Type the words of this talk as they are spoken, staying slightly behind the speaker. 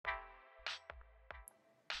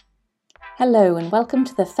Hello and welcome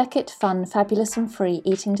to the Feck It Fun, Fabulous and Free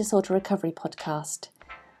Eating Disorder Recovery podcast.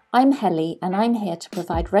 I'm Helly and I'm here to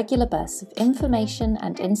provide regular bursts of information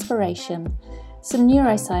and inspiration, some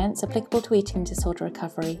neuroscience applicable to eating disorder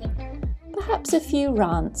recovery, perhaps a few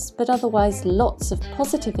rants, but otherwise lots of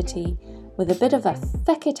positivity with a bit of a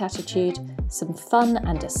feck it attitude, some fun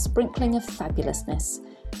and a sprinkling of fabulousness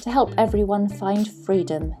to help everyone find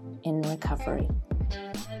freedom in recovery.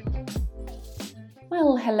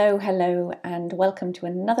 Well, hello, and welcome to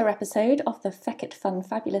another episode of the Feck It Fun,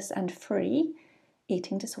 Fabulous and Free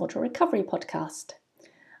Eating Disorder Recovery podcast.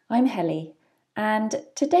 I'm Helly, and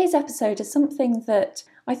today's episode is something that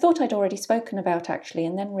I thought I'd already spoken about actually,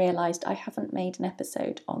 and then realised I haven't made an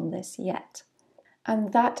episode on this yet.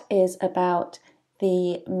 And that is about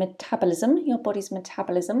the metabolism, your body's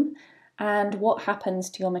metabolism, and what happens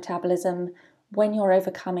to your metabolism when you're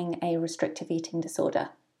overcoming a restrictive eating disorder.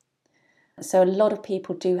 So a lot of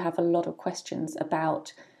people do have a lot of questions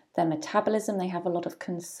about their metabolism. They have a lot of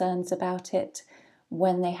concerns about it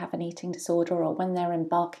when they have an eating disorder or when they're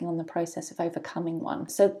embarking on the process of overcoming one.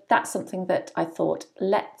 So that's something that I thought,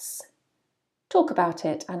 let's talk about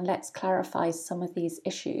it and let's clarify some of these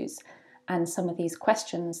issues and some of these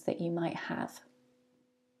questions that you might have.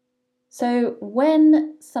 So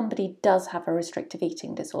when somebody does have a restrictive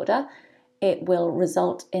eating disorder, it will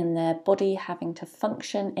result in their body having to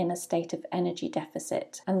function in a state of energy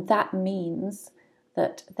deficit. And that means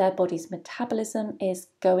that their body's metabolism is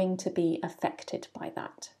going to be affected by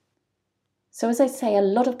that. So as I say, a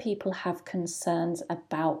lot of people have concerns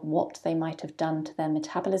about what they might have done to their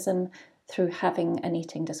metabolism through having an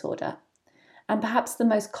eating disorder. And perhaps the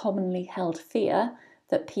most commonly held fear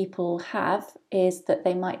that people have is that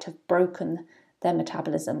they might have broken their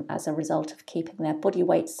metabolism as a result of keeping their body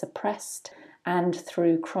weight suppressed and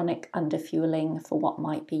through chronic underfueling for what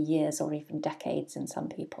might be years or even decades in some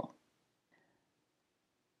people.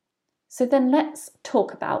 So then let's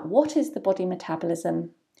talk about what is the body metabolism,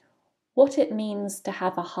 what it means to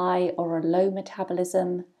have a high or a low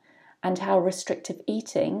metabolism, and how restrictive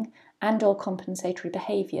eating and or compensatory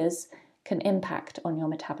behaviours can impact on your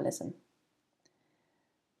metabolism.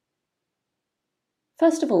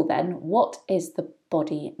 First of all then, what is the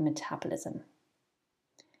body metabolism?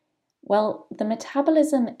 Well, the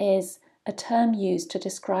metabolism is a term used to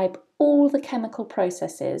describe all the chemical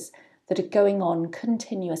processes that are going on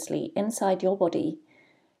continuously inside your body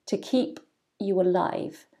to keep you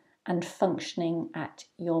alive and functioning at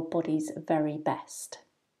your body's very best.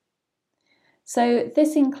 So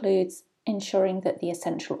this includes ensuring that the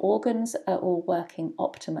essential organs are all working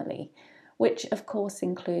optimally, which of course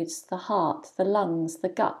includes the heart, the lungs, the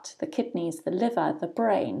gut, the kidneys, the liver, the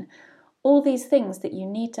brain, all these things that you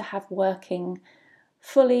need to have working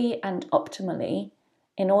fully and optimally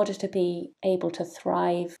in order to be able to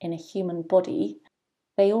thrive in a human body.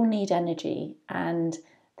 They all need energy and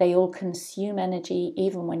they all consume energy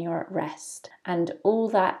even when you're at rest. And all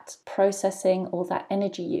that processing, all that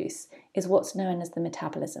energy use is what's known as the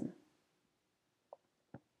metabolism.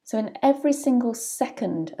 So in every single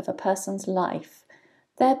second of a person's life,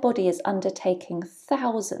 their body is undertaking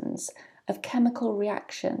thousands of chemical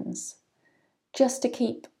reactions just to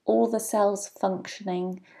keep all the cells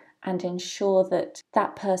functioning and ensure that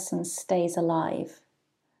that person stays alive.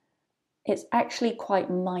 It's actually quite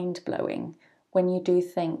mind-blowing when you do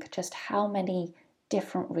think just how many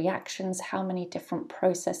different reactions, how many different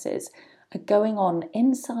processes are going on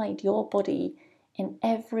inside your body in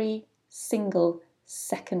every single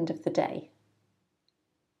second of the day.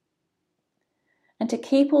 And to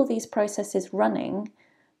keep all these processes running,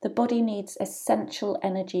 the body needs essential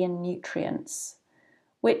energy and nutrients,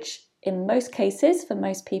 which in most cases, for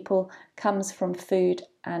most people, comes from food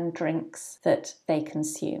and drinks that they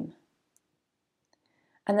consume.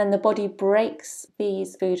 And then the body breaks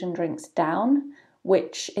these food and drinks down,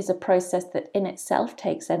 which is a process that in itself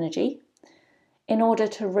takes energy, in order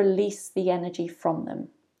to release the energy from them.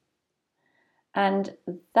 And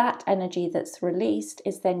that energy that's released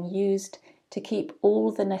is then used to keep all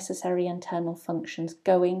the necessary internal functions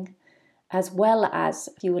going, as well as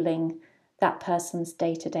fueling that person's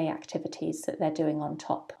day-to-day activities that they're doing on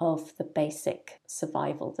top of the basic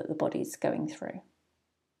survival that the body's going through.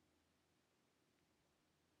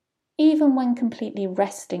 Even when completely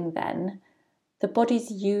resting then, the body's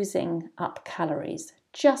using up calories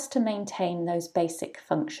just to maintain those basic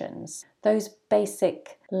functions, those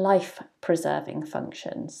basic life-preserving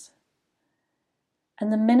functions.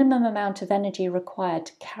 And the minimum amount of energy required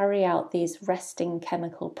to carry out these resting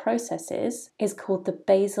chemical processes is called the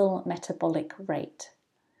basal metabolic rate.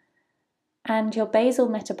 And your basal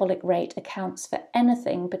metabolic rate accounts for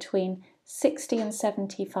anything between 60 and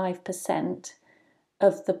 75%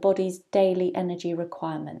 of the body's daily energy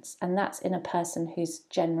requirements, and that's in a person who's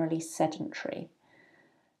generally sedentary.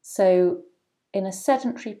 So in a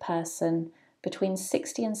sedentary person, between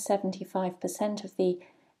 60 and 75% of the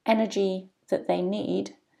energy that they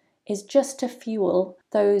need is just to fuel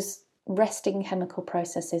those resting chemical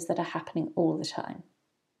processes that are happening all the time.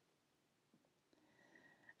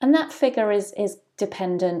 And that figure is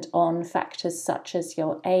dependent on factors such as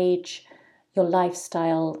your age, your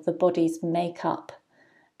lifestyle, the body's makeup,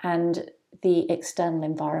 and the external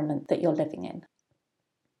environment that you're living in.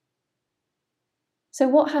 So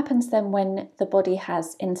what happens then when the body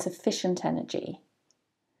has insufficient energy?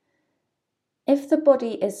 If the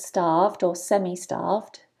body is starved or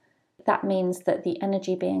semi-starved, that means that the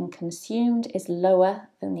energy being consumed is lower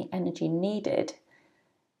than the energy needed.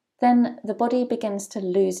 Then the body begins to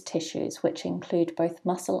lose tissues, which include both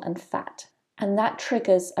muscle and fat, and that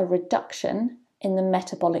triggers a reduction in the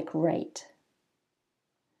metabolic rate.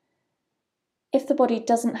 If the body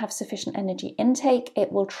doesn't have sufficient energy intake,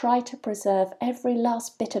 it will try to preserve every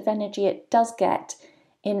last bit of energy it does get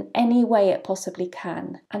in any way it possibly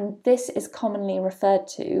can. And this is commonly referred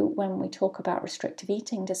to when we talk about restrictive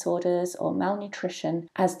eating disorders or malnutrition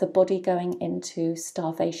as the body going into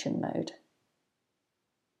starvation mode.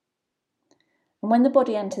 And when the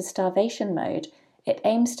body enters starvation mode, it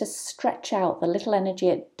aims to stretch out the little energy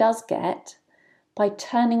it does get by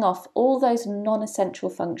turning off all those non-essential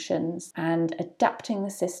functions and adapting the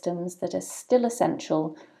systems that are still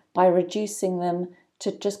essential by reducing them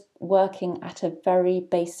to just working at a very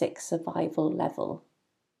basic survival level.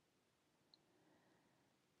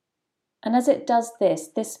 And as it does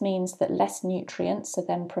this means that less nutrients are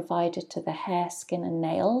then provided to the hair, skin and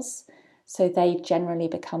nails, so they generally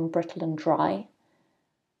become brittle and dry.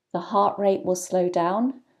 The heart rate will slow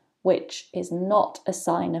down, which is not a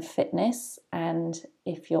sign of fitness, and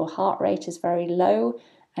if your heart rate is very low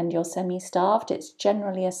and you're semi-starved, it's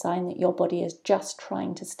generally a sign that your body is just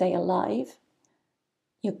trying to stay alive.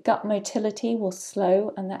 Your gut motility will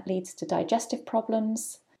slow, and that leads to digestive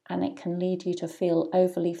problems, and it can lead you to feel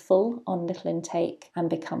overly full on little intake and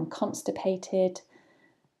become constipated.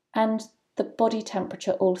 And the body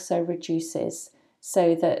temperature also reduces,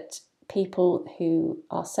 so that people who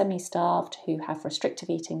are semi-starved, who have restrictive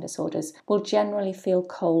eating disorders, will generally feel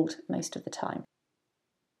cold most of the time.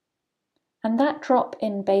 And that drop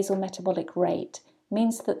in basal metabolic rate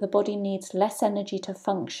means that the body needs less energy to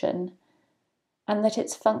function, and that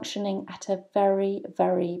it's functioning at a very,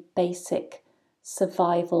 very basic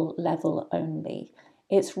survival level only.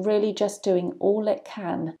 It's really just doing all it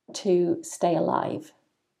can to stay alive.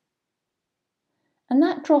 And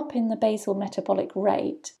that drop in the basal metabolic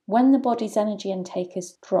rate, when the body's energy intake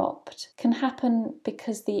is dropped, can happen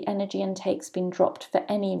because the energy intake's been dropped for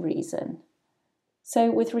any reason. So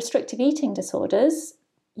with restrictive eating disorders,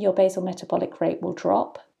 your basal metabolic rate will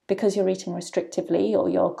drop because you're eating restrictively or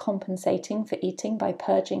you're compensating for eating by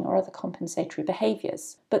purging or other compensatory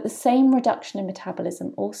behaviours. But the same reduction in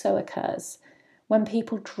metabolism also occurs when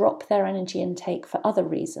people drop their energy intake for other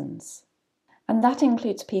reasons. And that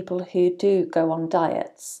includes people who do go on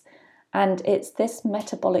diets. And it's this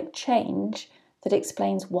metabolic change that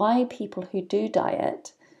explains why people who do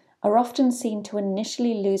diet are often seen to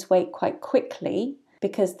initially lose weight quite quickly,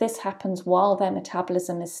 because this happens while their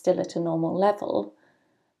metabolism is still at a normal level.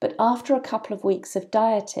 But after a couple of weeks of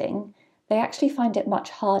dieting, they actually find it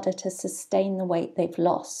much harder to sustain the weight they've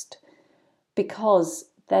lost, because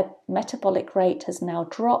their metabolic rate has now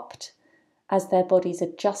dropped as their body's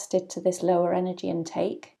adjusted to this lower energy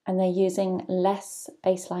intake, and they're using less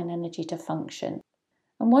baseline energy to function.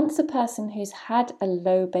 And once a person who's had a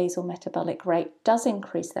low basal metabolic rate does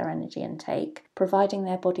increase their energy intake, providing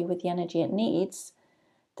their body with the energy it needs,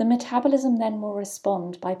 the metabolism then will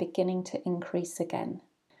respond by beginning to increase again.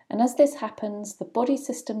 And as this happens, the body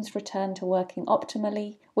systems return to working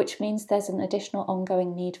optimally, which means there's an additional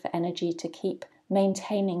ongoing need for energy to keep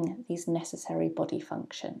maintaining these necessary body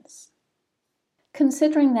functions.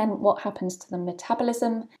 Considering then what happens to the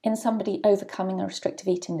metabolism in somebody overcoming a restrictive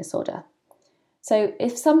eating disorder. So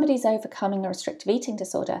if somebody's overcoming a restrictive eating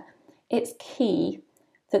disorder, it's key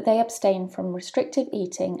that they abstain from restrictive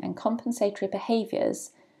eating and compensatory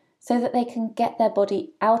behaviours so that they can get their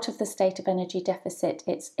body out of the state of energy deficit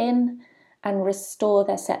it's in and restore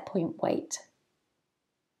their set point weight.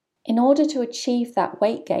 In order to achieve that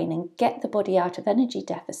weight gain and get the body out of energy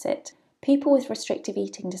deficit, people with restrictive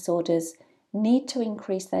eating disorders need to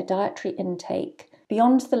increase their dietary intake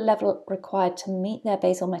beyond the level required to meet their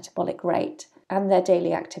basal metabolic rate and their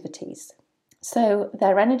daily activities. So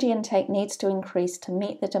their energy intake needs to increase to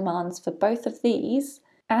meet the demands for both of these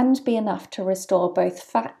and be enough to restore both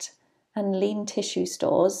fat and lean tissue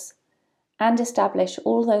stores and establish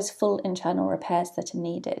all those full internal repairs that are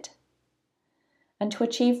needed. And to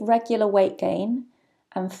achieve regular weight gain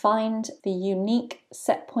and find the unique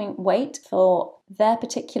set point weight for their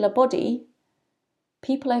particular body,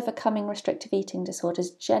 people overcoming restrictive eating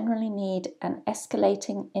disorders generally need an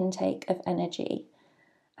escalating intake of energy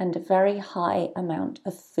and a very high amount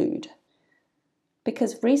of food.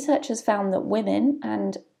 Because research has found that women,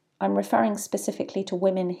 and I'm referring specifically to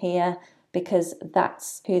women here because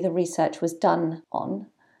that's who the research was done on,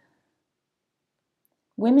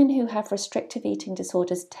 women who have restrictive eating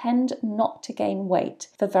disorders tend not to gain weight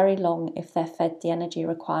for very long if they're fed the energy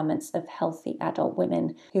requirements of healthy adult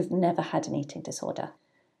women who've never had an eating disorder.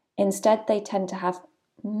 Instead, they tend to have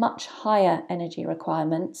much higher energy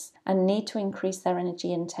requirements and need to increase their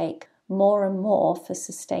energy intake more and more for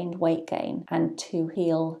sustained weight gain and to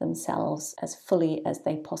heal themselves as fully as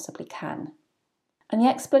they possibly can. And the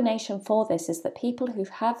explanation for this is that people who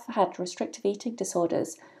have had restrictive eating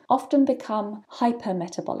disorders often become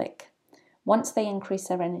hypermetabolic once they increase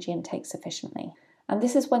their energy intake sufficiently. And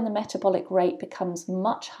this is when the metabolic rate becomes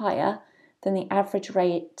much higher than the average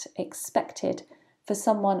rate expected for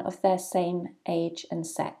someone of their same age and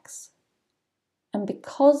sex. And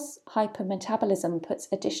because hypermetabolism puts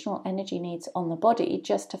additional energy needs on the body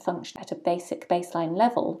just to function at a basic baseline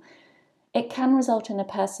level, it can result in a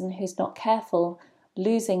person who's not careful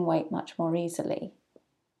losing weight much more easily.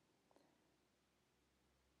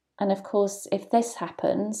 And of course, if this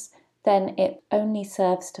happens, then it only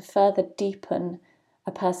serves to further deepen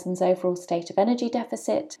a person's overall state of energy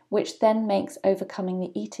deficit, which then makes overcoming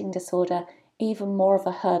the eating disorder even more of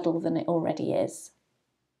a hurdle than it already is.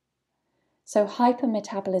 So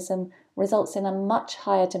hypermetabolism results in a much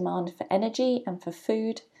higher demand for energy and for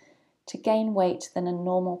food to gain weight than a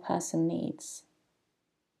normal person needs.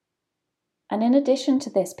 And in addition to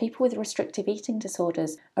this, people with restrictive eating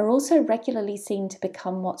disorders are also regularly seen to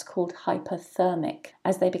become what's called hyperthermic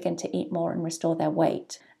as they begin to eat more and restore their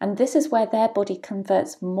weight. And this is where their body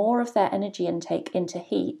converts more of their energy intake into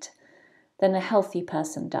heat than a healthy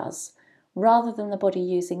person does, rather than the body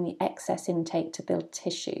using the excess intake to build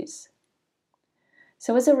tissues.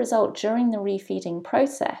 So as a result, during the refeeding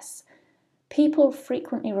process, people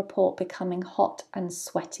frequently report becoming hot and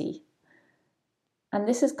sweaty. And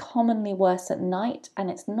this is commonly worse at night, and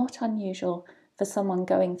it's not unusual for someone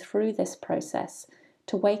going through this process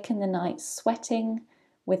to wake in the night sweating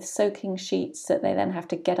with soaking sheets that they then have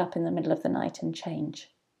to get up in the middle of the night and change.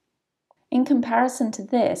 In comparison to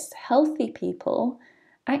this, healthy people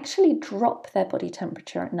actually drop their body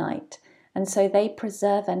temperature at night, and so they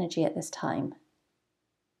preserve energy at this time.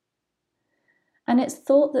 And it's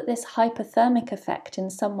thought that this hypothermic effect in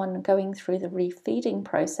someone going through the refeeding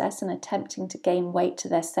process and attempting to gain weight to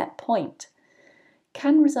their set point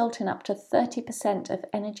can result in up to 30% of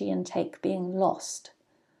energy intake being lost.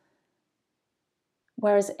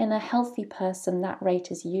 Whereas in a healthy person, that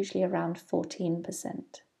rate is usually around 14%.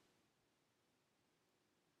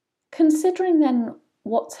 Considering then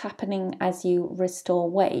what's happening as you restore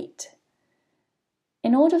weight,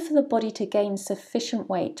 in order for the body to gain sufficient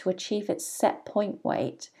weight to achieve its set point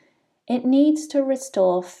weight, it needs to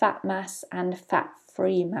restore fat mass and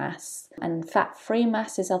fat-free mass, and fat-free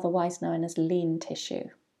mass is otherwise known as lean tissue.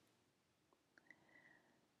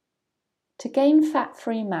 To gain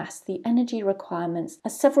fat-free mass, the energy requirements are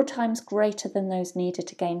several times greater than those needed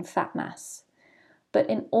to gain fat mass. But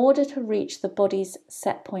in order to reach the body's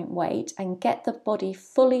set point weight and get the body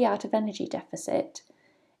fully out of energy deficit,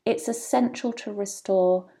 it's essential to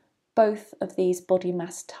restore both of these body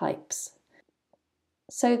mass types.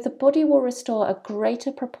 So the body will restore a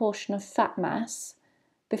greater proportion of fat mass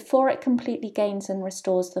before it completely gains and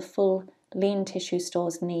restores the full lean tissue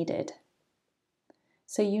stores needed.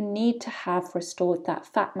 So you need to have restored that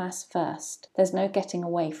fat mass first. There's no getting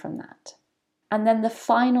away from that. And then the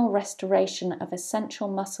final restoration of essential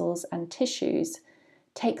muscles and tissues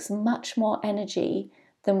takes much more energy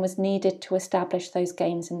than was needed to establish those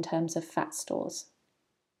gains in terms of fat stores.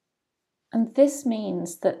 And this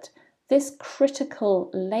means that this critical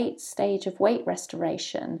late stage of weight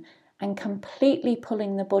restoration and completely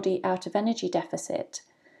pulling the body out of energy deficit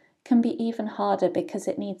can be even harder because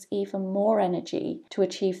it needs even more energy to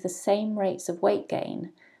achieve the same rates of weight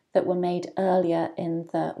gain that were made earlier in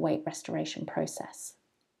the weight restoration process.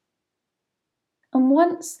 And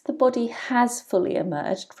once the body has fully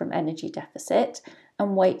emerged from energy deficit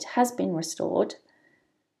and weight has been restored,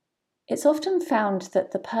 it's often found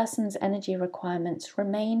that the person's energy requirements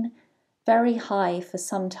remain very high for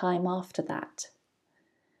some time after that.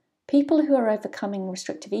 People who are overcoming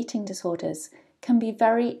restrictive eating disorders can be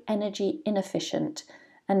very energy inefficient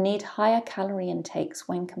and need higher calorie intakes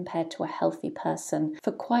when compared to a healthy person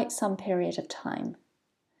for quite some period of time.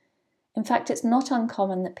 In fact, it's not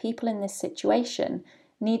uncommon that people in this situation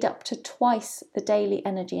need up to twice the daily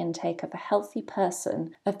energy intake of a healthy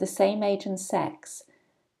person of the same age and sex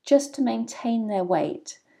just to maintain their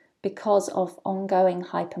weight because of ongoing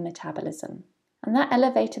hypermetabolism. And that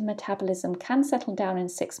elevated metabolism can settle down in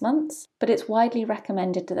 6 months, but it's widely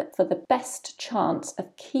recommended that for the best chance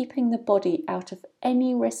of keeping the body out of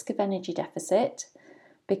any risk of energy deficit,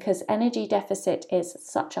 because energy deficit is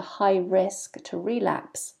such a high risk to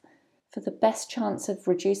relapse, for the best chance of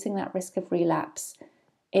reducing that risk of relapse,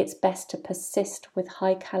 it's best to persist with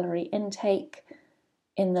high calorie intake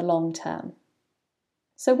in the long term.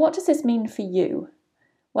 So what does this mean for you?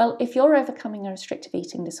 Well, if you're overcoming a restrictive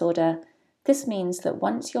eating disorder, this means that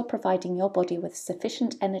once you're providing your body with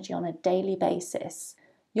sufficient energy on a daily basis,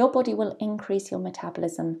 your body will increase your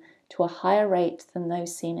metabolism to a higher rate than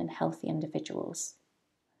those seen in healthy individuals.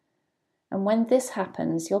 And when this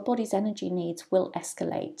happens, your body's energy needs will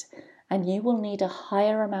escalate, and you will need a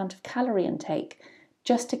higher amount of calorie intake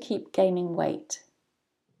just to keep gaining weight.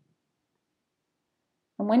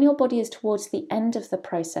 And when your body is towards the end of the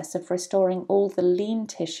process of restoring all the lean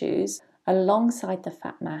tissues alongside the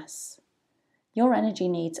fat mass, your energy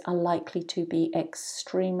needs are likely to be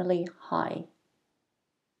extremely high.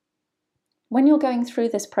 When you're going through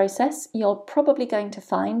this process, you're probably going to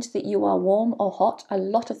find that you are warm or hot a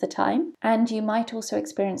lot of the time, and you might also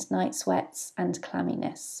experience night sweats and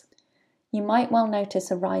clamminess. You might well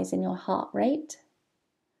notice a rise in your heart rate,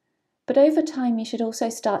 but over time you should also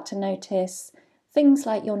start to notice things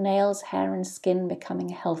like your nails, hair and skin becoming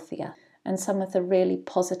healthier, and some of the really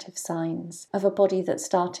positive signs of a body that's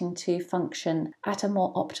starting to function at a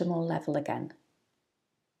more optimal level again.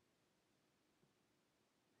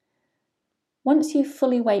 Once you've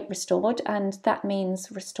fully weight restored, and that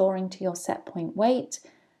means restoring to your set point weight,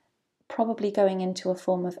 probably going into a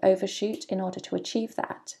form of overshoot in order to achieve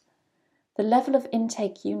that, the level of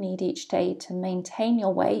intake you need each day to maintain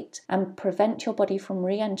your weight and prevent your body from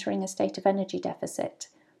re-entering a state of energy deficit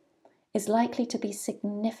is likely to be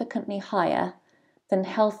significantly higher than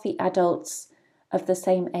healthy adults of the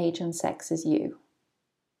same age and sex as you.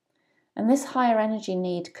 And this higher energy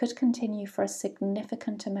need could continue for a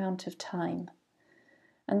significant amount of time.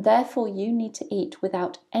 And therefore you need to eat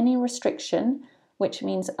without any restriction, which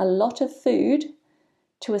means a lot of food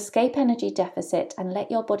to escape energy deficit and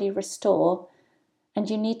let your body restore. And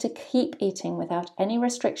you need to keep eating without any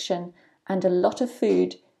restriction and a lot of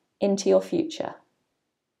food into your future.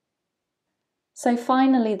 So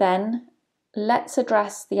finally then, let's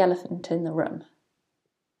address the elephant in the room.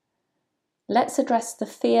 Let's address the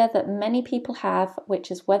fear that many people have,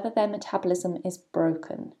 which is whether their metabolism is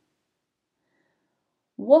broken.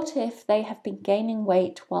 What if they have been gaining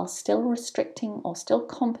weight while still restricting or still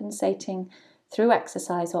compensating through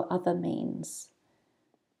exercise or other means?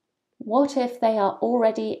 What if they are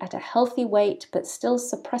already at a healthy weight but still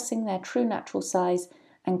suppressing their true natural size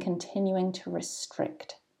and continuing to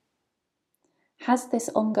restrict? Has this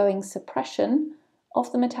ongoing suppression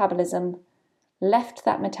of the metabolism left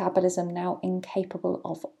that metabolism now incapable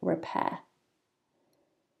of repair?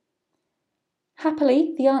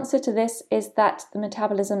 Happily, the answer to this is that the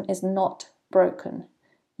metabolism is not broken.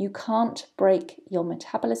 You can't break your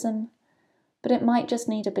metabolism, but it might just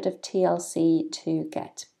need a bit of TLC to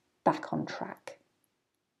get back on track.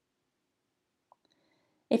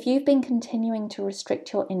 If you've been continuing to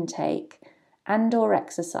restrict your intake and/or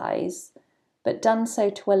exercise, but done so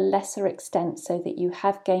to a lesser extent so that you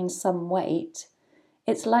have gained some weight,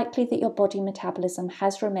 it's likely that your body metabolism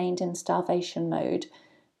has remained in starvation mode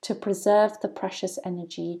to preserve the precious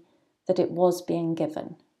energy that it was being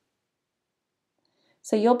given.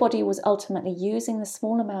 So your body was ultimately using the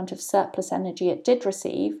small amount of surplus energy it did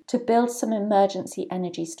receive to build some emergency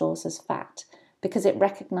energy stores as fat, because it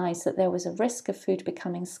recognised that there was a risk of food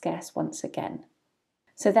becoming scarce once again.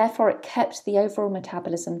 So therefore it kept the overall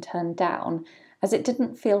metabolism turned down, as it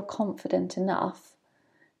didn't feel confident enough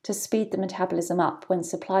to speed the metabolism up when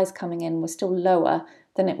supplies coming in were still lower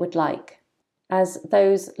than it would like, as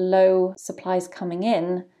those low supplies coming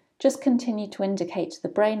in just continued to indicate to the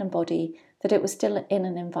brain and body that it was still in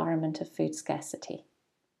an environment of food scarcity.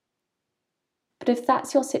 But if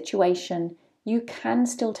that's your situation, you can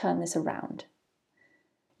still turn this around.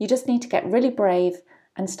 You just need to get really brave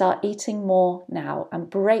and start eating more now and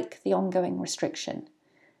break the ongoing restriction.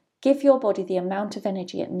 Give your body the amount of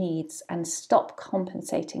energy it needs and stop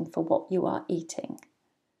compensating for what you are eating.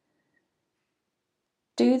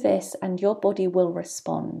 Do this and your body will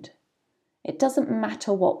respond. It doesn't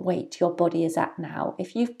matter what weight your body is at now.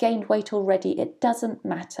 If you've gained weight already, it doesn't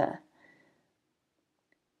matter.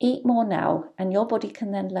 Eat more now, and your body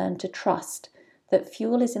can then learn to trust that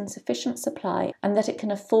fuel is in sufficient supply and that it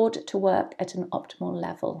can afford to work at an optimal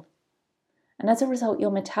level. And as a result,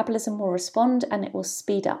 your metabolism will respond and it will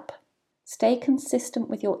speed up. Stay consistent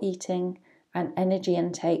with your eating and energy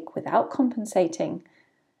intake without compensating,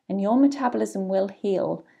 and your metabolism will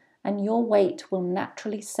heal and your weight will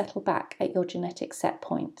naturally settle back at your genetic set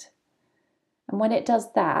point. And when it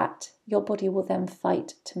does that, your body will then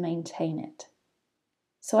fight to maintain it.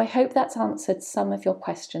 So I hope that's answered some of your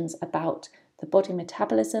questions about the body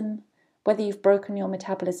metabolism, whether you've broken your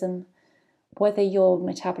metabolism, whether your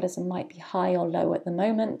metabolism might be high or low at the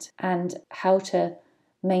moment, and how to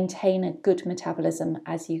maintain a good metabolism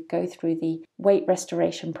as you go through the weight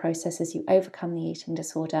restoration process, as you overcome the eating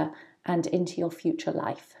disorder and into your future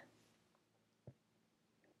life.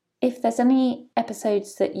 If there's any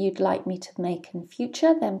episodes that you'd like me to make in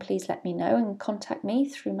future, then please let me know and contact me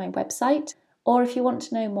through my website. Or if you want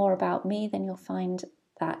to know more about me, then you'll find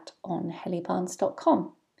that on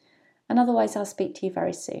hellybarnes.com. And otherwise, I'll speak to you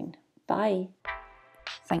very soon. Bye.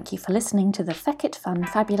 Thank you for listening to the Feck It Fun,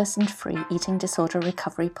 Fabulous and Free Eating Disorder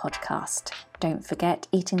Recovery podcast. Don't forget,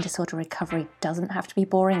 eating disorder recovery doesn't have to be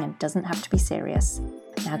boring and doesn't have to be serious.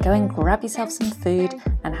 Now go and grab yourself some food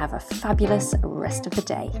and have a fabulous rest of the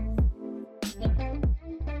day.